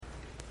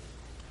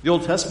The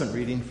Old Testament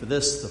reading for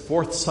this, the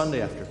fourth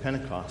Sunday after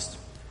Pentecost,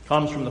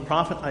 comes from the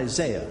prophet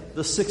Isaiah,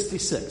 the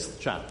 66th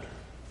chapter.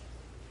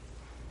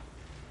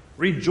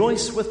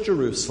 Rejoice with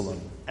Jerusalem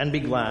and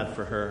be glad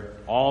for her,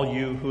 all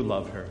you who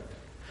love her.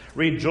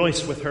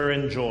 Rejoice with her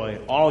in joy,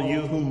 all you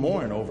who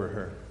mourn over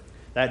her,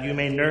 that you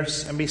may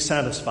nurse and be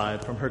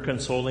satisfied from her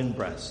consoling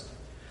breast,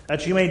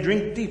 that you may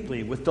drink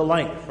deeply with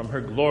delight from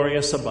her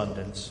glorious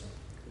abundance.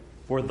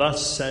 For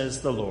thus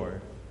says the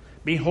Lord,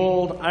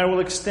 behold, I will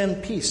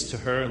extend peace to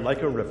her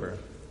like a river,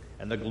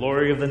 and the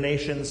glory of the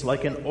nations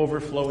like an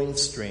overflowing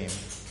stream.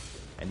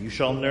 And you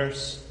shall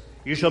nurse,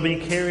 you shall be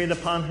carried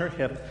upon her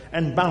hip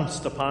and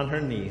bounced upon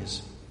her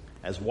knees.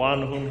 As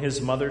one whom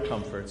his mother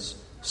comforts,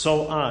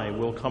 so I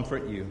will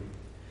comfort you.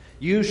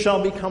 You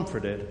shall be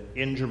comforted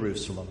in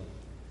Jerusalem.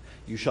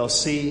 You shall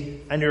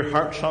see, and your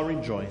heart shall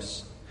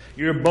rejoice.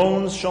 Your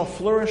bones shall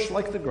flourish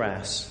like the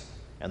grass,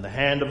 and the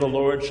hand of the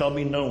Lord shall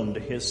be known to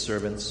his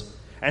servants,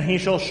 and he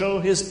shall show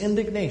his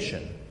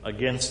indignation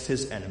against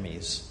his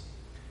enemies.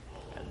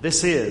 And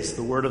this is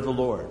the word of the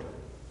Lord.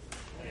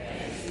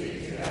 Thanks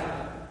be to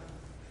God.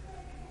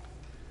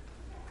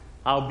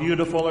 How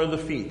beautiful are the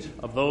feet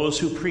of those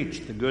who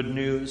preach the good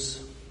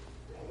news.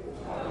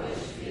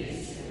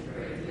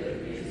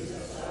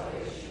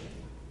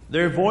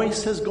 Their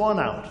voice has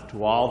gone out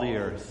to all the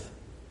earth.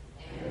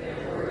 And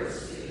their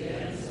words to the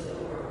ends of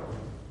the world.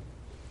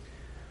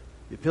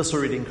 The epistle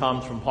reading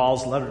comes from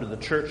Paul's letter to the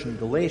church in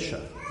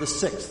Galatia, the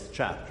 6th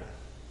chapter.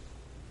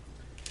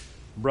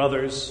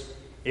 Brothers,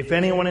 if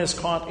anyone is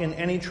caught in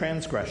any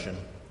transgression,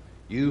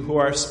 you who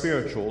are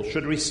spiritual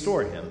should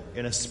restore him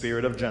in a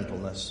spirit of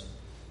gentleness.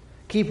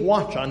 Keep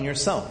watch on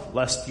yourself,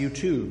 lest you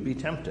too be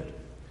tempted.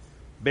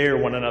 Bear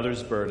one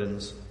another's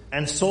burdens,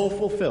 and so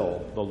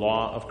fulfill the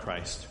law of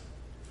Christ.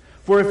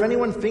 For if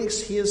anyone thinks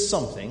he is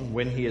something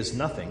when he is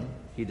nothing,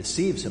 he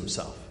deceives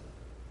himself.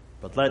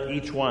 But let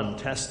each one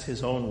test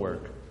his own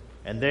work,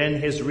 and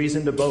then his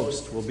reason to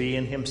boast will be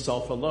in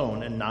himself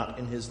alone and not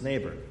in his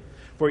neighbor,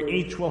 for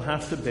each will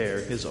have to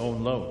bear his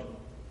own load.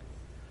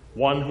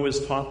 One who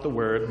is taught the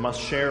word must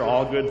share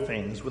all good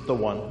things with the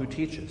one who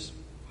teaches.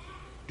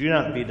 Do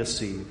not be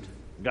deceived.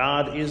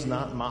 God is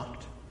not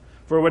mocked.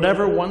 For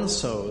whatever one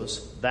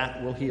sows,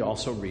 that will he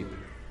also reap.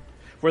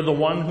 For the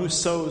one who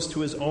sows to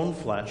his own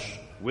flesh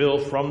will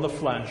from the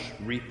flesh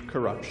reap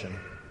corruption.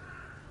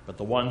 But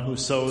the one who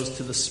sows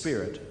to the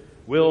Spirit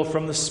will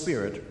from the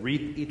Spirit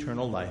reap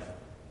eternal life.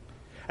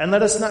 And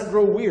let us not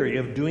grow weary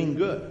of doing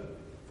good,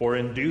 for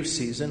in due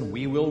season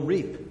we will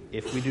reap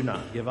if we do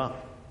not give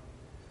up.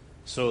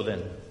 So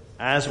then,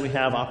 as we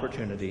have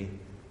opportunity,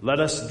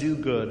 let us do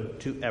good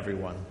to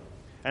everyone,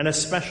 and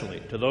especially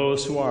to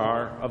those who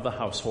are of the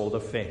household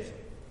of faith.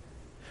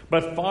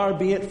 But far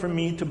be it from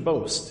me to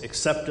boast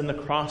except in the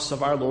cross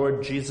of our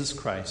Lord Jesus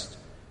Christ,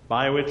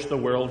 by which the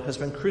world has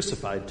been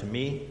crucified to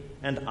me,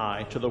 and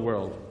I to the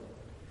world.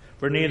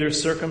 For neither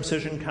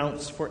circumcision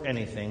counts for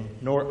anything,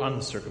 nor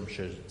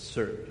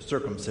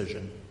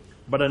uncircumcision,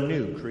 but a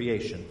new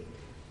creation.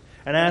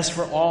 And as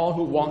for all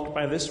who walk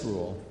by this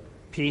rule,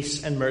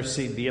 peace and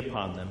mercy be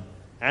upon them,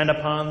 and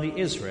upon the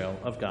Israel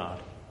of God.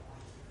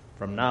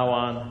 From now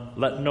on,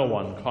 let no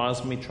one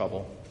cause me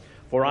trouble,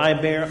 for I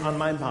bear on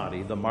my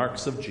body the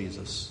marks of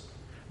Jesus.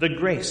 The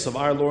grace of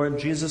our Lord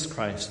Jesus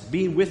Christ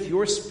be with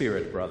your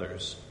spirit,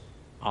 brothers.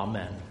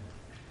 Amen.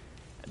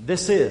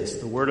 This is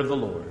the word of the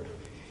Lord.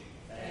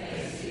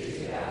 Thanks be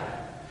to God.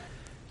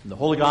 The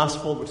Holy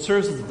Gospel, which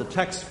serves as the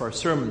text for our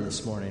sermon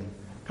this morning,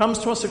 comes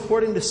to us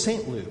according to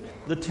St. Luke,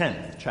 the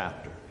 10th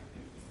chapter.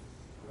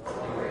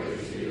 Glory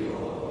to you, O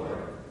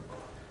Lord.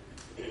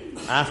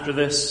 After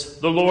this,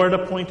 the Lord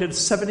appointed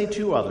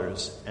 72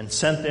 others and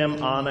sent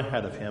them on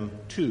ahead of him,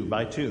 2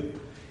 by 2,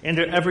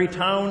 into every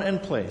town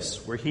and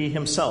place where he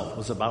himself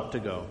was about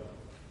to go.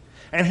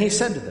 And he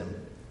said to them,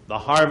 the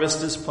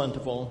harvest is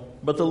plentiful,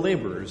 but the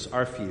laborers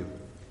are few.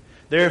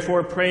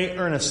 Therefore pray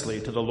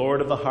earnestly to the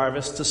Lord of the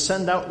harvest to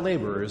send out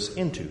laborers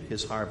into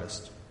his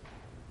harvest.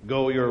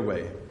 Go your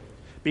way.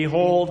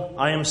 Behold,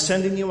 I am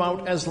sending you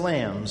out as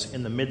lambs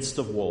in the midst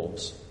of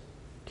wolves.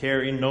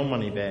 Carry no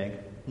money bag,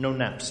 no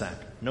knapsack,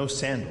 no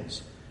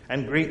sandals,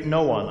 and greet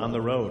no one on the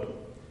road.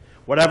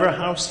 Whatever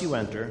house you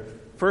enter,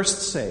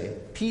 first say,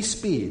 peace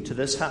be to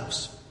this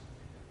house.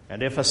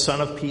 And if a son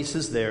of peace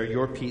is there,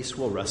 your peace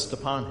will rest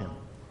upon him.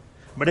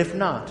 But if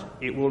not,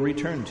 it will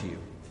return to you.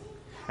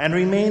 And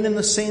remain in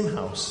the same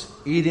house,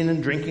 eating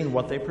and drinking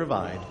what they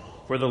provide,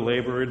 for the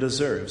laborer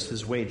deserves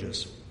his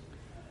wages.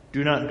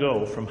 Do not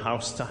go from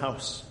house to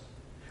house.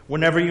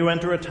 Whenever you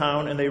enter a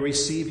town and they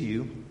receive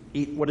you,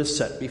 eat what is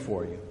set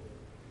before you.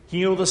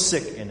 Heal the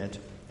sick in it,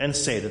 and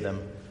say to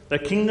them, the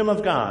kingdom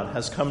of God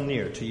has come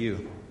near to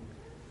you.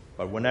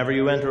 But whenever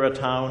you enter a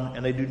town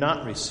and they do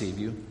not receive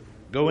you,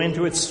 go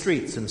into its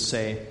streets and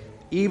say,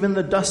 even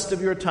the dust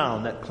of your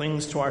town that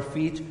clings to our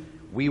feet,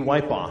 we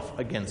wipe off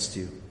against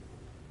you.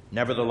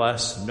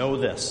 Nevertheless, know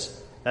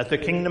this, that the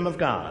kingdom of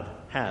God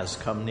has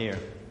come near.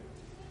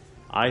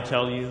 I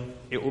tell you,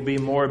 it will be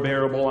more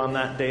bearable on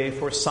that day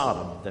for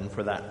Sodom than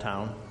for that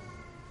town.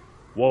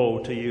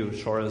 Woe to you,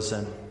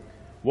 Chorazin!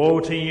 Woe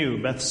to you,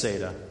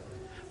 Bethsaida!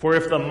 For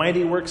if the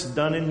mighty works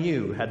done in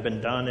you had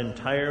been done in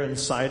Tyre and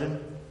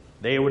Sidon,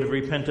 they would have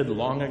repented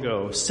long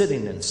ago,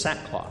 sitting in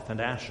sackcloth and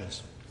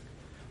ashes.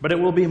 But it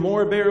will be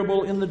more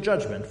bearable in the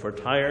judgment for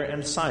Tyre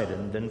and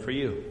Sidon than for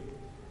you.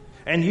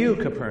 And you,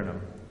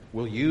 Capernaum,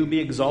 will you be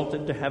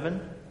exalted to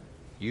heaven?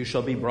 You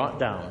shall be brought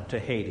down to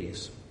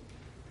Hades.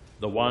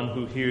 The one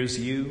who hears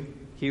you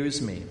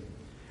hears me,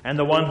 and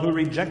the one who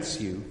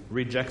rejects you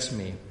rejects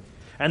me,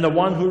 and the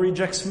one who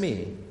rejects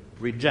me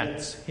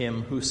rejects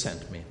him who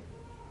sent me.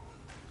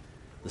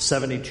 The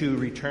 72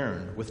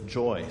 returned with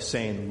joy,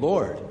 saying,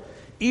 Lord,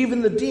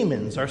 even the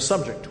demons are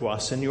subject to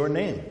us in your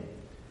name.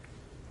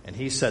 And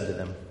he said to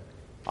them,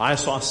 I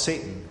saw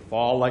Satan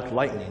fall like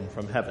lightning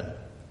from heaven.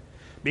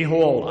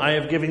 Behold, I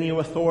have given you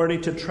authority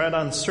to tread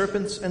on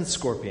serpents and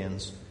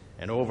scorpions,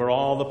 and over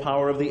all the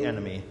power of the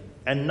enemy,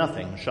 and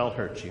nothing shall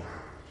hurt you.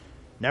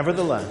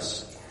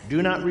 Nevertheless,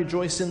 do not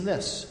rejoice in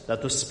this,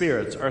 that the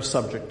spirits are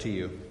subject to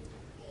you,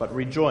 but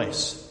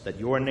rejoice that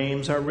your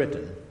names are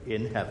written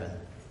in heaven.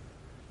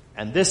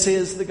 And this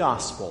is the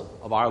gospel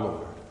of our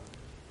Lord.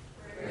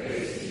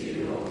 Praise to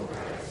you, O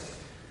Christ.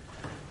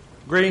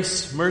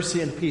 Grace,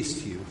 mercy, and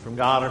peace to you from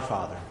God our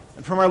Father,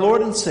 and from our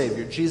Lord and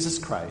Savior, Jesus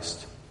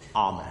Christ.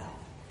 Amen.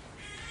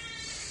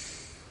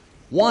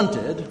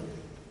 Wanted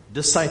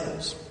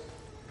disciples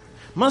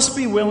must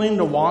be willing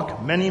to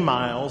walk many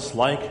miles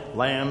like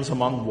lambs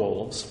among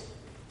wolves,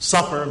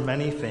 suffer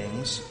many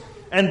things,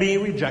 and be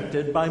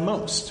rejected by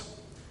most.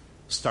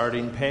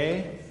 Starting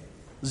pay,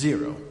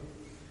 0.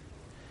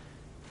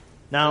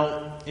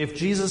 Now, if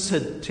Jesus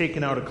had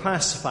taken out a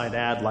classified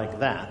ad like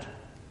that,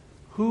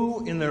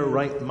 who in their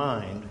right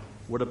mind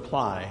would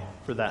apply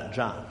for that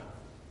job?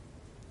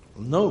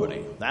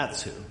 Nobody,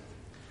 that's who.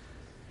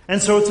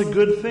 And so it's a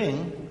good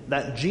thing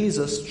that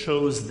Jesus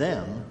chose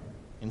them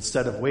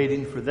instead of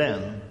waiting for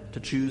them to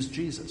choose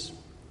Jesus.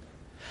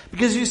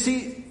 Because you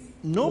see,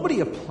 nobody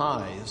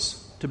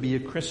applies to be a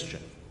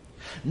Christian.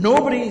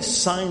 Nobody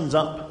signs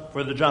up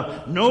for the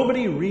job.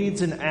 Nobody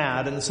reads an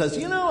ad and says,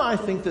 I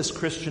think this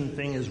Christian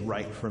thing is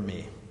right for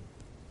me.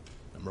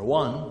 Number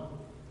one,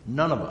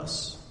 none of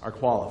us are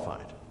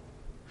qualified.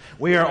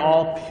 We are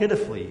all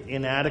pitifully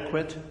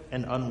inadequate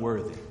and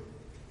unworthy.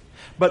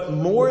 But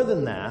more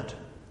than that,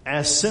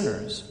 as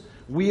sinners,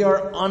 we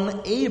are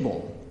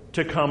unable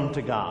to come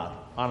to God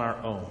on our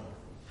own.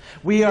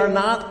 We are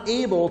not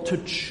able to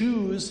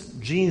choose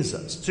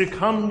Jesus, to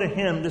come to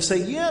him, to say,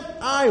 yep,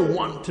 I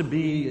want to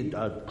be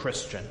a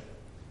Christian.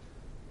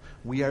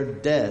 We are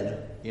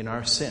dead in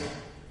our sin.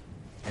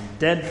 And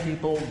dead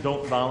people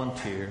don't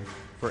volunteer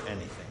for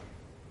anything.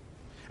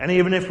 And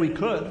even if we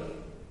could,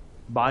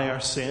 by our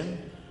sin,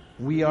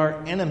 we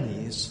are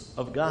enemies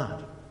of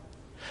God.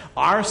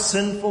 Our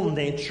sinful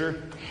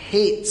nature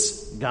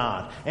hates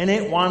God, and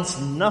it wants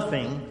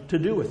nothing to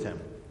do with him.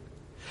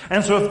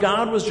 And so if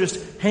God was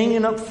just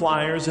hanging up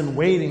flyers and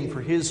waiting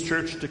for his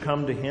church to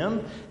come to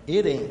him,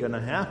 it ain't going to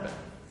happen.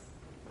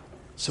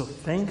 So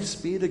thanks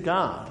be to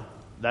God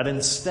that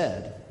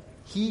instead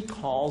he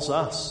calls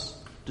us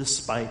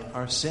despite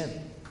our sin.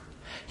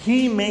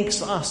 He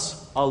makes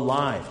us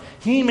alive.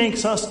 He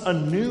makes us a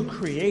new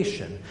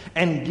creation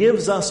and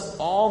gives us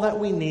all that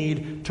we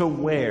need to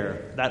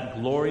wear that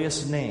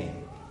glorious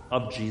name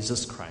of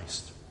Jesus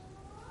Christ.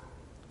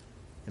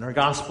 In our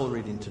gospel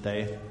reading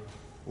today,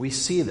 we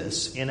see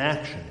this in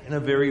action in a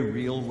very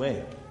real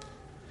way.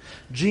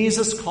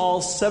 Jesus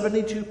calls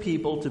 72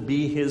 people to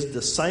be his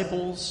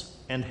disciples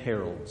and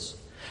heralds,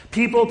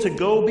 people to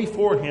go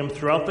before him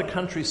throughout the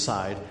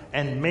countryside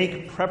and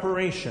make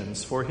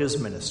preparations for his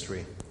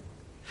ministry.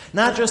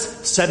 Not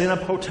just setting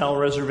up hotel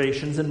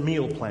reservations and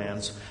meal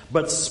plans,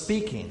 but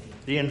speaking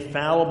the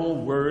infallible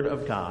word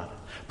of God,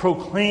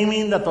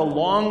 proclaiming that the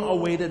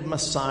long-awaited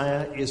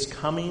Messiah is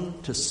coming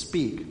to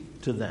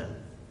speak to them.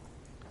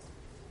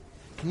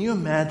 Can you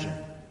imagine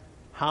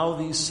how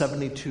these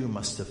 72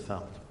 must have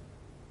felt?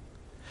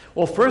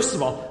 Well, first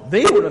of all,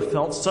 they would have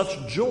felt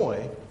such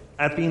joy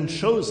at being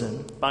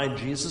chosen by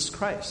Jesus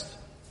Christ.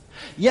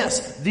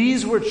 Yes,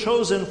 these were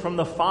chosen from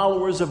the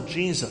followers of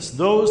Jesus,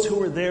 those who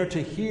were there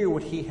to hear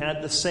what he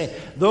had to say,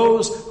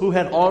 those who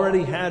had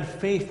already had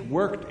faith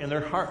worked in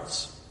their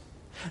hearts.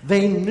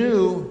 They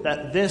knew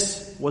that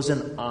this was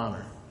an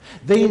honor.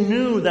 They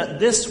knew that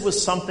this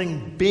was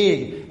something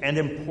big and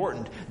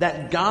important,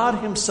 that God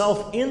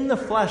himself in the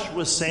flesh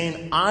was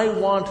saying, I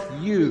want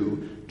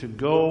you to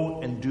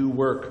go and do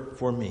work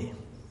for me.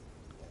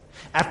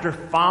 After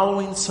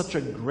following such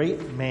a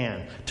great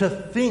man, to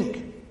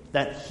think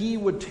that he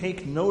would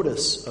take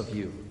notice of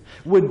you,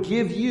 would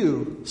give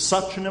you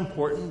such an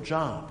important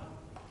job.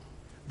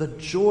 The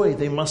joy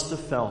they must have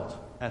felt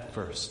at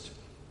first.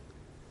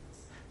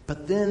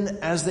 But then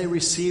as they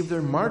received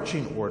their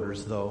marching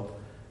orders, though,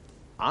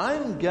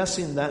 I'm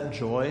guessing that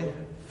joy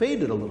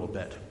faded a little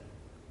bit.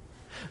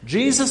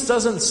 Jesus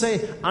doesn't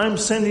say, I'm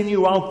sending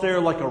you out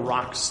there like a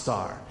rock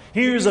star.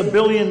 Here's $1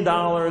 billion.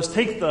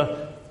 Take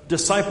the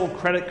disciple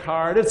credit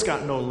card. It's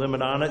got no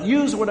limit on it.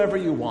 Use whatever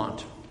you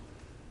want.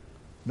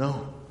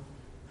 No.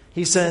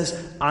 He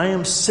says, I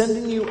am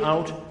sending you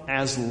out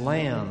as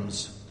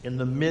lambs in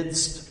the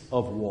midst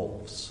of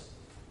wolves.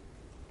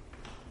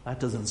 That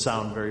doesn't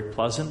sound very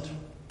pleasant,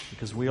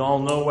 because we all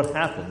know what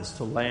happens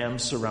to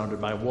lambs surrounded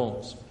by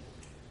wolves.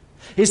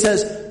 He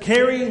says,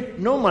 carry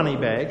no money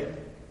bag,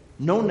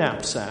 no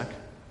knapsack,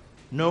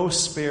 no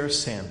spare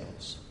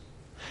sandals.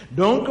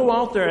 Don't go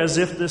out there as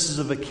if this is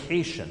a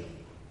vacation.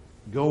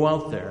 Go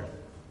out there.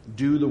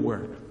 Do the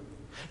work.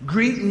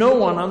 Greet no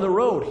one on the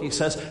road, he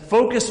says.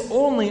 Focus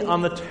only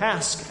on the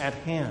task at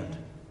hand.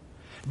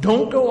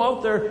 Don't go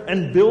out there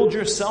and build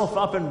yourself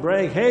up and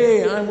brag,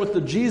 hey, I'm with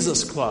the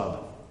Jesus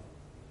Club.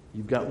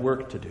 You've got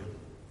work to do.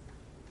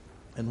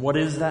 And what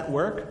is that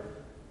work?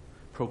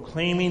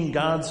 Proclaiming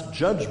God's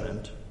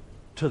judgment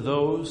to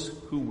those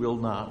who will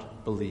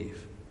not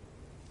believe.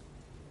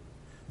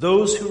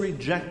 Those who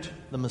reject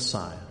the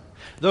Messiah.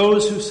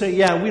 Those who say,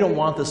 yeah, we don't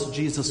want this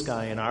Jesus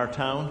guy in our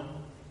town.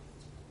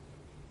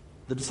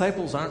 The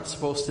disciples aren't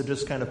supposed to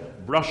just kind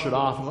of brush it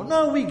off and go,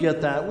 no, we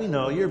get that. We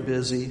know you're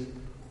busy.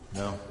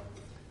 No.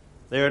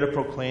 They are to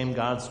proclaim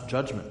God's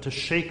judgment, to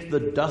shake the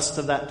dust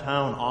of that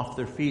town off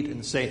their feet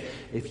and say,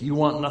 if you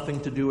want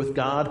nothing to do with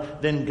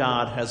God, then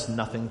God has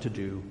nothing to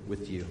do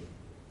with you.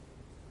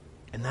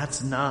 And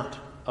that's not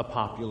a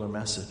popular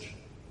message.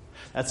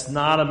 That's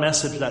not a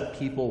message that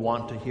people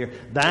want to hear.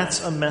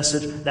 That's a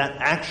message that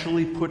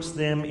actually puts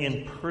them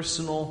in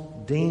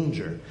personal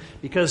danger.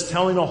 Because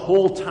telling a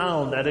whole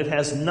town that it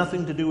has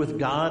nothing to do with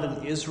God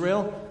and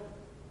Israel,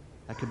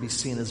 that could be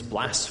seen as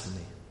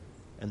blasphemy,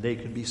 and they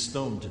could be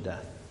stoned to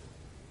death.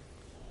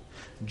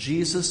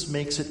 Jesus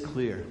makes it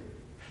clear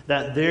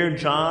that their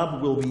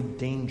job will be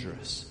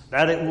dangerous,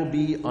 that it will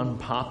be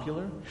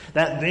unpopular,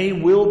 that they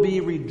will be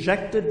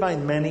rejected by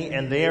many,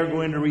 and they are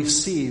going to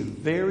receive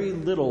very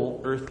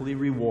little earthly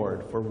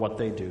reward for what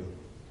they do.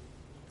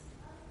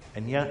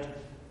 And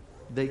yet,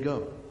 they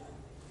go.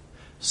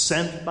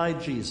 Sent by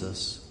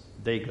Jesus,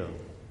 they go.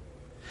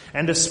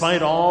 And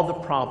despite all the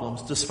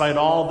problems, despite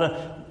all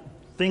the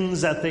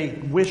things that they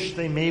wish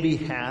they maybe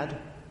had,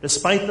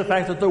 despite the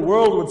fact that the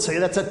world would say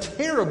that's a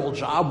terrible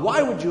job,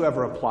 why would you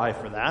ever apply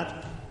for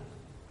that?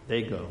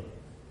 They go.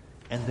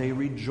 And they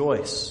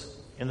rejoice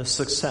in the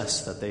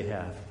success that they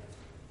have.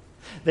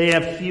 They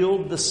have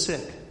healed the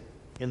sick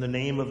in the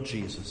name of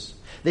Jesus.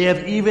 They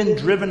have even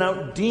driven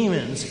out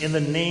demons in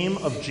the name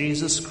of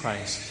Jesus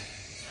Christ.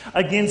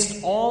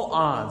 Against all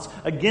odds,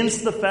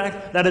 against the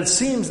fact that it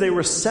seems they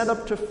were set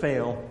up to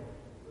fail,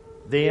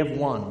 they have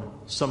won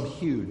some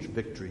huge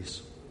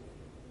victories.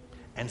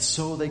 And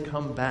so they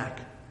come back.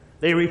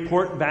 They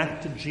report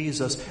back to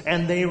Jesus,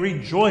 and they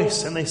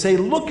rejoice, and they say,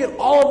 look at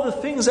all of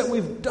the things that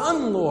we've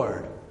done,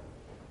 Lord.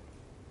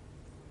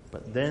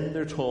 But then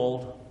they're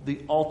told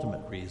the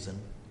ultimate reason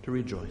to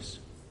rejoice.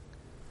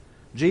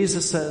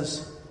 Jesus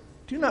says,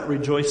 do not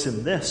rejoice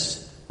in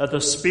this, that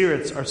the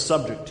spirits are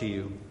subject to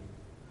you,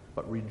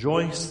 but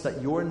rejoice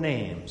that your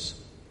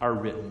names are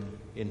written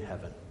in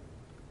heaven.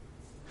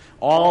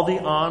 All the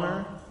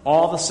honor,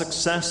 all the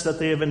success that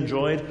they have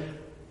enjoyed,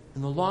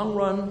 in the long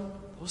run,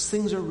 those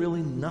things are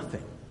really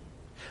nothing.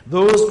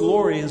 Those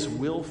glories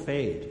will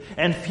fade,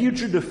 and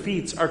future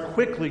defeats are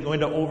quickly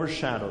going to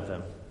overshadow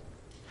them.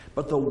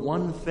 But the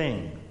one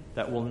thing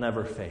that will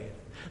never fade,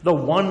 the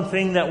one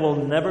thing that will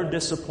never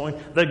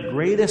disappoint, the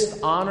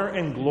greatest honor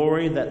and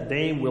glory that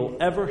they will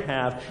ever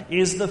have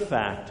is the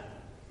fact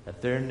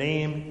that their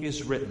name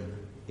is written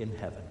in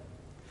heaven.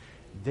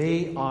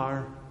 They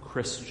are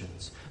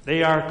Christians.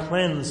 They are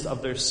cleansed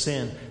of their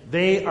sin.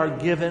 They are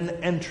given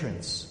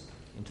entrance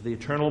into the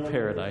eternal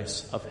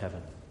paradise of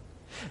heaven.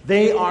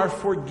 They are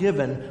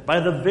forgiven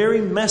by the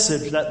very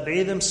message that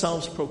they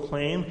themselves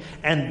proclaim,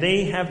 and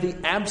they have the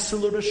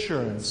absolute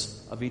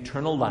assurance of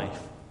eternal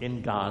life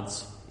in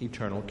God's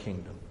eternal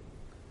kingdom.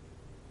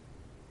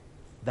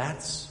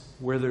 That's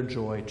where their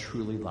joy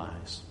truly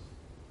lies.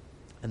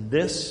 And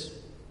this,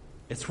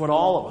 it's what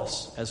all of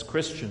us as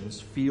Christians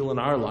feel in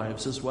our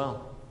lives as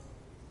well.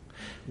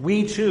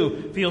 We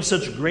too feel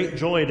such great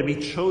joy to be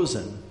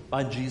chosen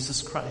by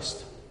Jesus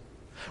Christ.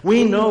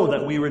 We know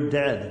that we were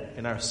dead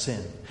in our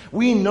sin.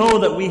 We know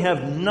that we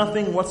have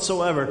nothing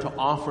whatsoever to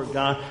offer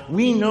God.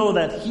 We know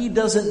that He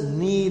doesn't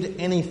need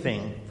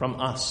anything from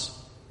us.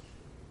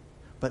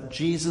 But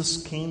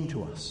Jesus came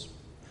to us,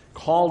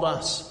 called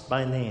us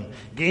by name,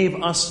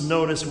 gave us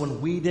notice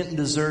when we didn't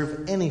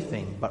deserve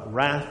anything but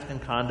wrath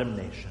and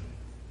condemnation.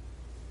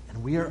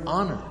 And we are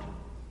honored.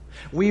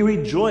 We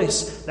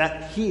rejoice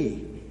that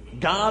He,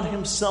 God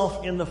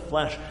Himself in the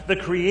flesh, the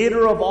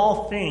Creator of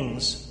all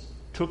things,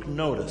 took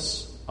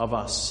notice of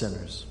us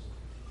sinners.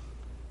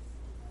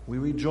 We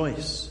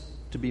rejoice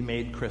to be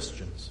made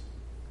Christians.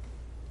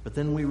 But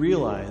then we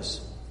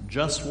realize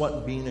just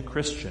what being a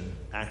Christian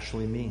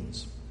actually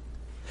means.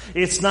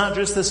 It's not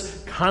just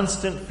this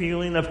constant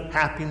feeling of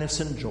happiness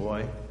and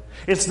joy.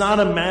 It's not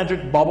a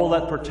magic bubble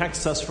that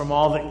protects us from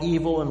all the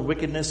evil and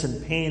wickedness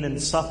and pain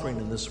and suffering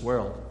in this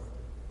world.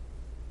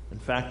 In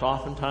fact,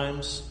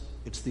 oftentimes,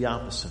 it's the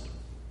opposite.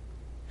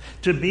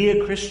 To be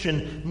a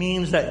Christian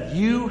means that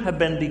you have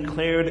been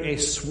declared a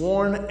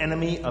sworn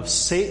enemy of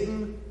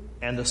Satan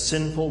and the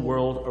sinful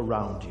world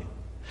around you.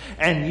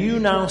 And you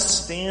now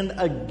stand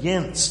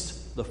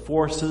against the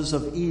forces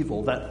of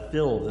evil that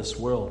fill this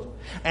world.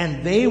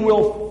 And they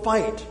will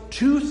fight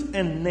tooth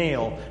and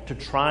nail to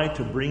try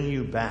to bring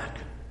you back.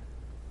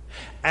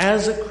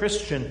 As a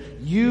Christian,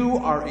 you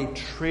are a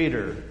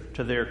traitor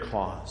to their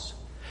cause.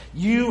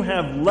 You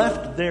have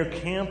left their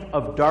camp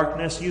of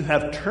darkness. You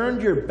have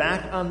turned your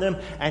back on them,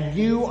 and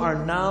you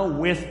are now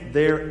with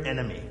their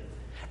enemy.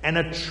 And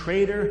a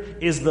traitor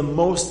is the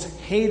most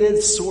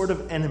hated sort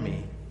of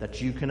enemy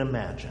that you can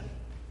imagine.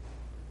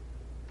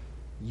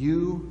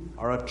 You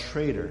are a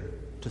traitor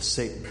to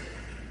Satan,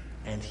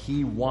 and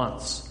he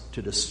wants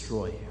to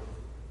destroy you.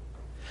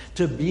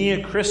 To be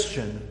a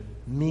Christian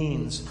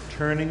means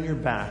turning your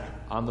back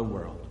on the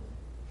world.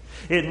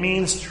 It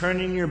means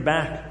turning your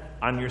back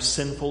on your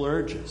sinful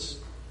urges,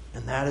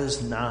 and that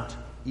is not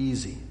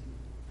easy.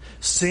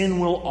 Sin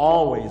will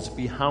always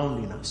be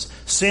hounding us.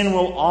 Sin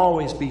will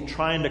always be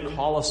trying to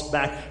call us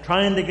back,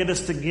 trying to get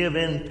us to give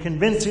in,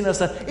 convincing us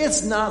that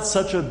it's not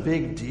such a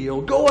big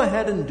deal. Go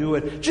ahead and do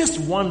it. Just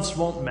once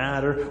won't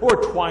matter, or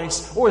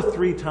twice, or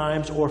 3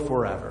 times, or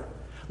forever.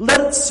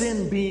 Let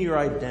sin be your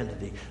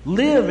identity.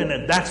 Live in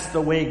it. That's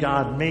the way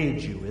God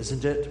made you,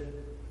 isn't it?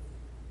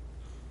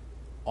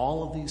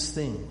 All of these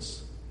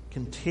things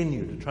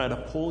continue to try to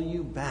pull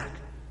you back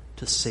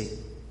to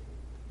Satan.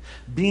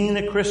 Being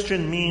a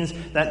Christian means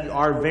that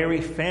our very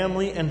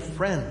family and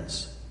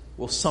friends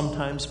will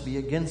sometimes be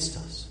against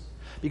us,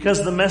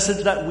 because the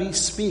message that we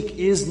speak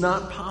is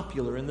not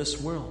popular in this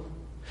world.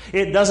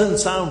 It doesn't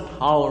sound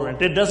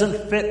tolerant. It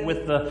doesn't fit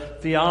with the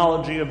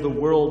theology of the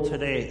world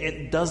today.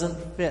 It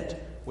doesn't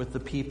fit with the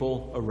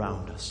people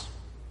around us.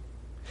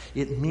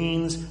 It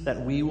means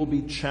that we will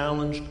be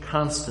challenged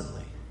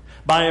constantly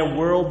by a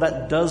world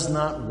that does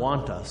not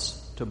want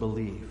us to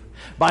believe,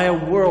 by a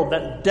world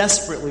that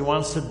desperately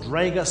wants to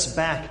drag us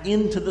back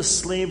into the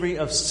slavery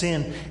of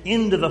sin,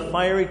 into the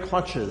fiery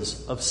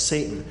clutches of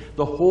Satan,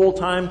 the whole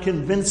time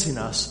convincing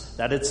us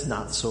that it's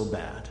not so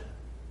bad.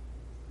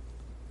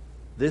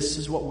 This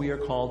is what we are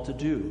called to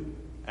do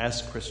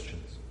as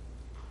Christians,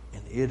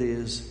 and it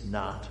is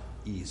not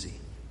easy.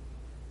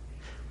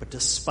 But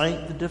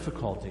despite the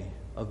difficulty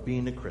of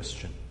being a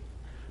Christian,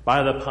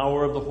 by the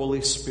power of the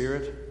Holy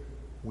Spirit,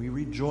 we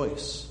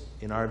rejoice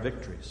in our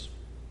victories.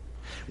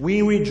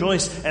 We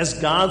rejoice as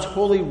God's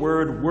holy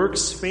word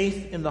works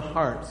faith in the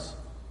hearts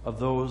of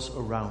those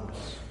around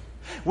us.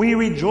 We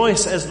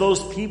rejoice as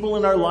those people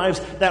in our lives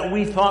that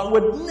we thought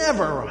would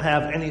never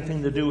have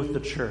anything to do with the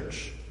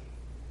church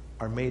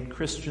are made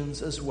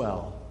Christians as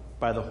well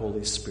by the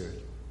Holy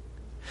Spirit.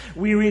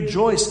 We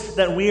rejoice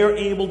that we are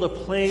able to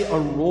play a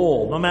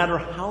role, no matter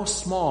how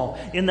small,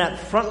 in that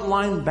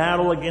frontline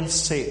battle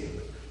against Satan,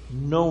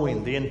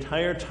 knowing the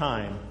entire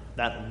time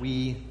that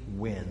we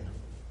win.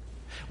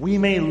 We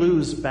may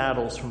lose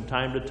battles from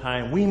time to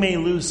time. We may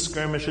lose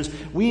skirmishes.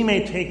 We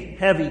may take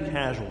heavy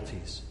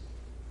casualties.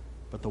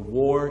 But the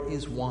war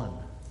is won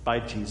by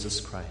Jesus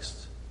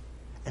Christ.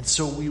 And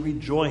so we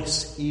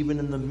rejoice even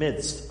in the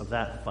midst of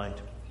that fight.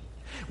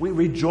 We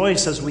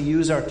rejoice as we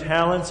use our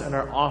talents and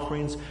our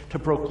offerings to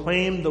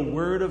proclaim the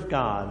word of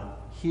God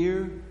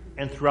here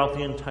and throughout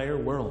the entire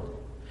world.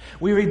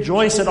 We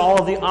rejoice at all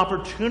of the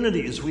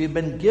opportunities we have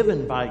been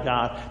given by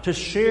God to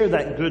share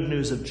that good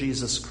news of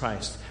Jesus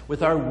Christ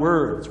with our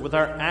words, with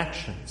our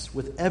actions,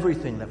 with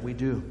everything that we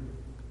do.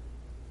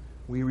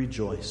 We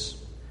rejoice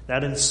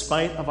that in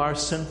spite of our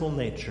sinful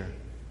nature,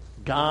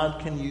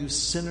 God can use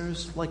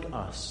sinners like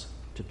us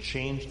to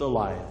change the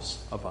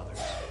lives of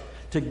others,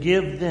 to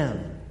give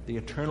them the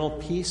eternal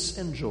peace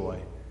and joy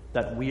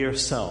that we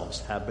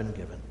ourselves have been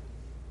given.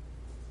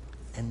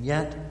 And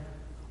yet,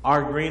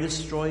 our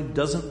greatest joy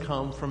doesn't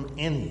come from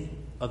any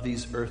of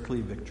these earthly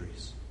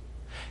victories.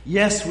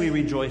 Yes, we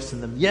rejoice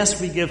in them.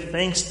 Yes, we give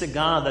thanks to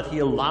God that He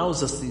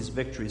allows us these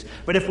victories.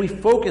 But if we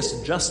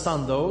focus just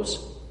on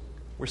those,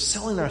 we're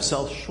selling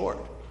ourselves short.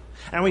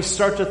 And we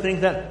start to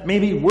think that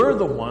maybe we're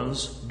the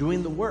ones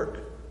doing the work.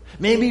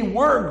 Maybe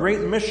we're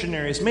great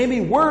missionaries. Maybe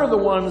we're the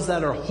ones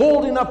that are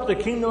holding up the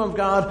kingdom of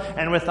God,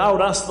 and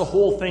without us, the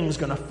whole thing's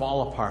going to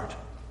fall apart.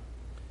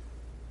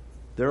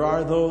 There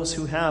are those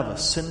who have a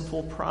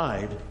sinful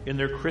pride in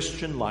their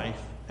Christian life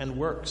and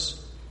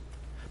works.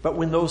 But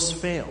when those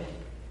fail,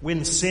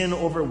 when sin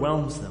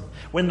overwhelms them,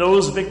 when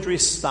those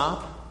victories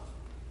stop,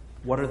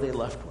 what are they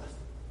left with?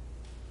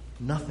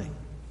 Nothing,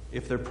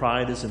 if their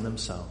pride is in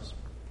themselves.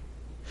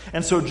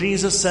 And so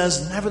Jesus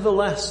says,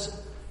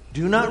 nevertheless,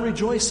 do not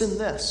rejoice in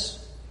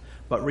this,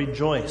 but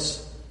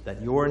rejoice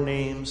that your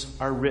names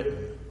are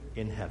written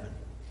in heaven.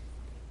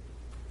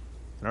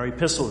 In our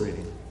epistle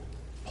reading,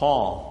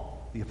 Paul,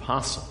 the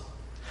apostle,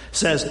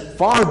 says,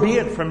 far be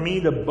it from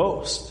me to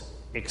boast,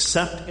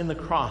 except in the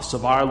cross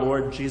of our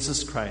Lord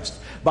Jesus Christ,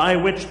 by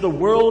which the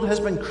world has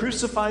been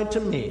crucified to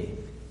me,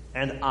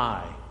 and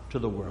I to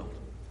the world.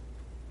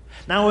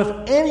 Now,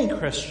 if any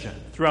Christian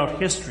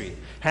throughout history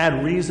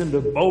had reason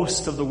to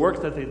boast of the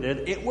work that they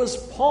did, it was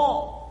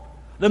Paul.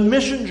 The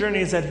mission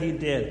journeys that he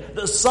did,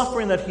 the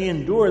suffering that he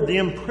endured, the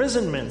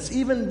imprisonments,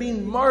 even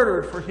being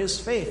martyred for his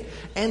faith.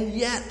 And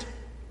yet,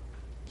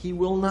 he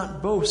will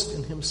not boast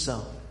in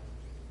himself.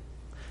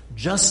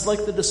 Just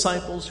like the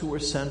disciples who were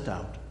sent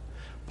out,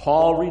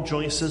 Paul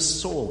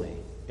rejoices solely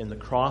in the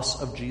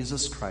cross of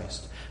Jesus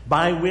Christ,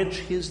 by which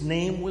his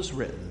name was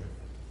written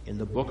in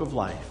the book of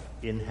life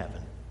in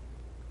heaven.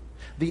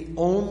 The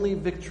only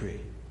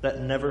victory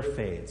that never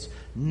fades,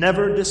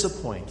 never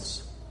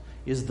disappoints,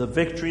 is the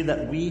victory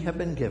that we have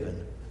been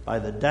given by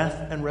the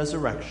death and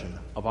resurrection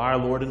of our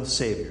Lord and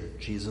Savior,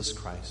 Jesus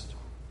Christ.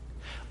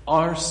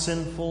 Our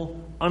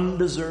sinful,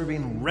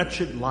 undeserving,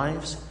 wretched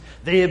lives,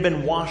 they have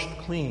been washed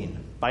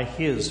clean by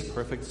his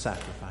perfect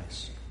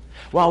sacrifice.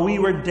 While we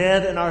were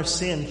dead in our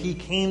sin, he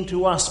came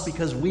to us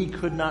because we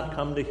could not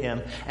come to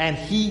him, and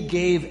he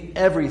gave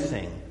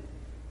everything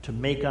to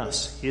make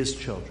us his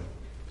children.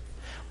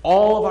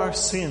 All of our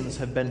sins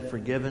have been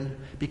forgiven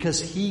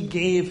because he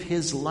gave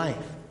his life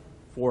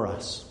for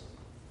us.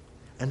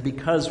 And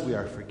because we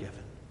are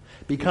forgiven,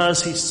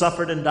 because he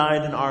suffered and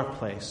died in our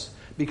place,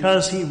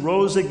 because he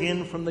rose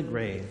again from the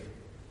grave,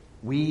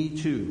 we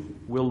too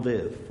will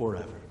live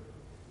forever.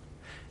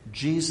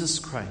 Jesus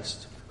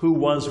Christ, who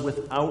was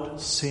without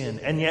sin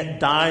and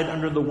yet died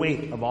under the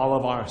weight of all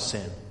of our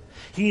sin,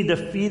 he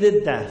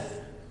defeated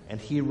death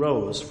and he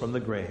rose from the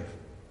grave.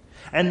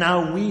 And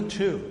now we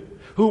too,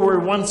 who were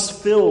once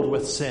filled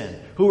with sin,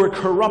 who were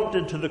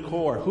corrupted to the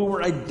core, who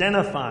were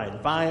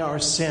identified by our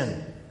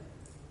sin,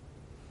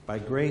 by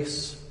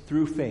grace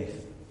through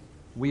faith,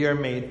 we are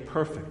made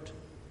perfect,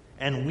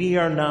 and we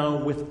are now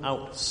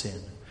without sin,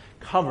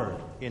 covered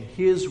in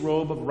his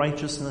robe of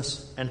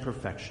righteousness and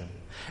perfection.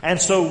 And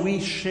so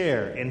we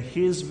share in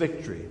his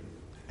victory,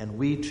 and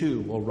we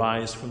too will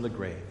rise from the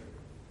grave.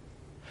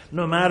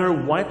 No matter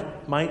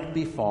what might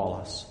befall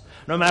us,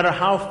 no matter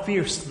how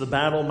fierce the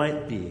battle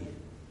might be,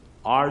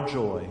 our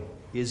joy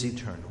is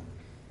eternal.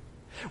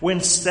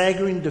 When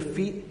staggering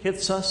defeat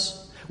hits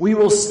us, we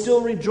will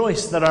still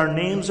rejoice that our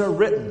names are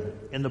written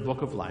in the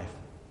book of life.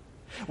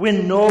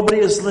 When nobody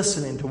is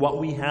listening to what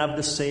we have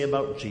to say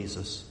about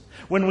Jesus,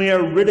 when we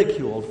are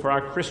ridiculed for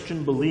our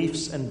Christian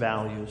beliefs and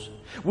values,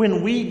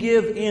 when we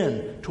give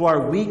in to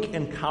our weak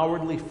and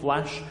cowardly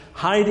flesh,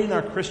 hiding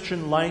our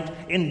Christian light,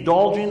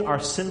 indulging our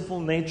sinful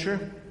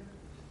nature,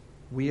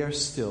 we are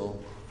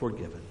still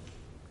forgiven,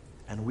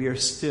 and we are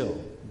still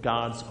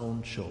God's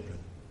own children.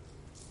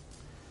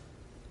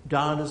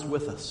 God is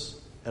with us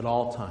at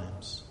all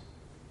times,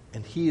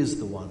 and he is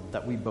the one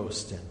that we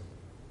boast in.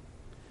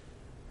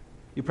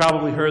 You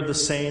probably heard the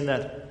saying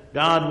that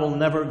God will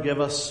never give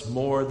us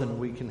more than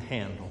we can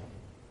handle.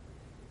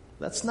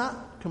 That's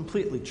not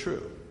completely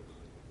true.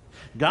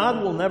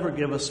 God will never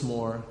give us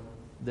more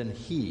than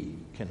he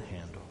can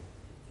handle.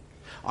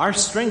 Our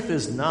strength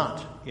is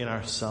not in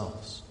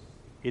ourselves.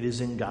 It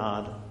is in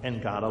God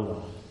and God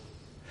alone.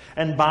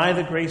 And by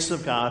the grace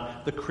of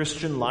God, the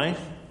Christian life,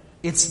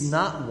 it's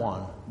not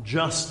one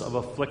just of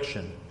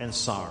affliction and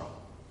sorrow.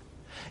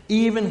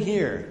 Even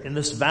here in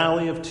this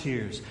valley of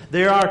tears,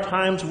 there are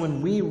times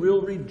when we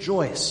will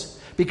rejoice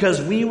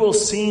because we will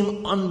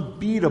seem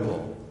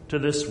unbeatable to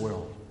this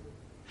world.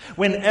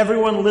 When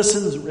everyone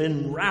listens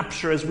in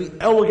rapture as we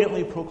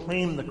elegantly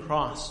proclaim the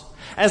cross,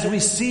 as we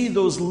see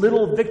those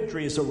little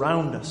victories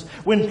around us,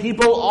 when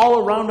people all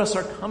around us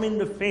are coming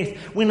to faith,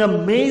 when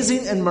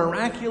amazing and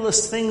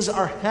miraculous things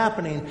are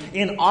happening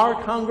in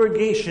our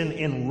congregation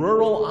in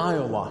rural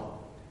Iowa,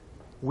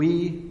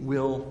 we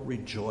will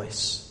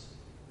rejoice.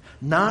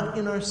 Not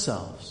in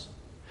ourselves,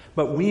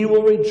 but we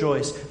will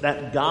rejoice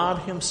that God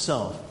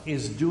himself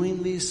is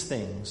doing these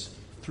things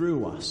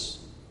through us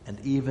and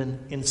even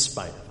in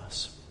spite of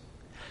us.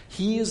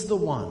 He is the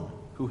one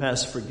who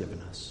has forgiven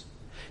us.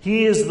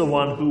 He is the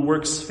one who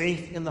works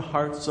faith in the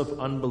hearts of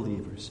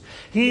unbelievers.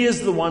 He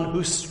is the one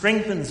who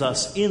strengthens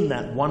us in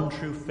that one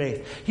true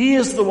faith. He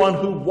is the one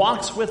who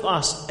walks with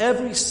us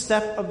every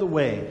step of the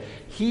way.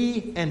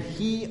 He and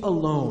he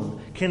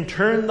alone can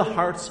turn the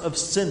hearts of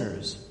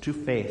sinners to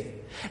faith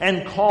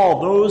and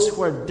call those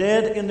who are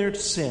dead in their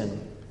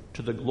sin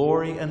to the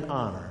glory and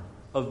honor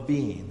of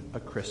being a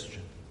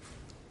Christian.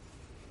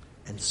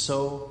 And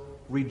so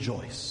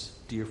rejoice,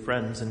 dear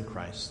friends in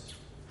Christ.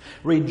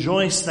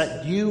 Rejoice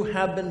that you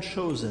have been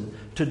chosen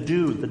to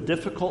do the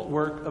difficult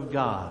work of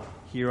God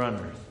here on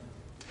earth.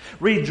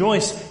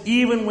 Rejoice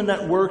even when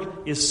that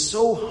work is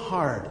so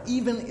hard,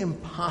 even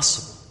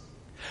impossible.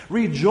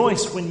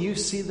 Rejoice when you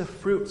see the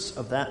fruits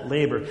of that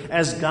labor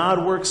as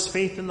God works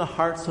faith in the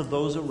hearts of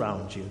those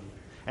around you,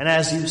 and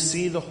as you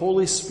see the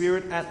Holy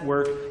Spirit at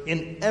work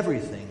in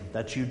everything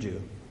that you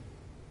do.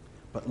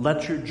 But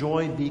let your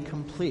joy be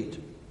complete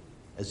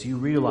as you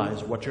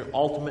realize what your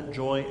ultimate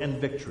joy and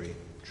victory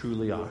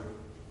truly are.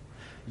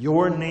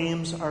 Your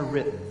names are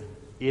written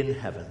in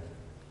heaven,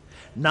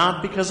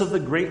 not because of the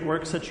great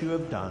works that you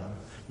have done,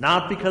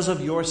 not because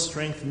of your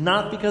strength,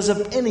 not because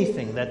of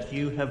anything that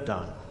you have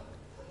done,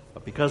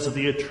 but because of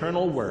the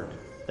eternal work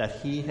that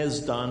he has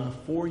done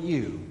for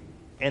you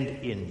and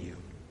in you.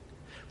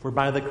 For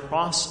by the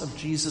cross of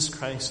Jesus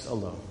Christ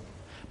alone,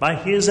 by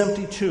his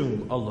empty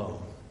tomb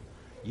alone,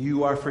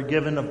 you are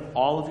forgiven of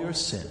all of your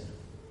sin,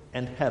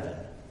 and heaven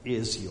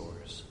is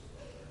yours.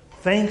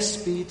 Thanks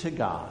be to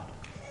God.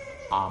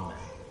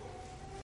 Amen.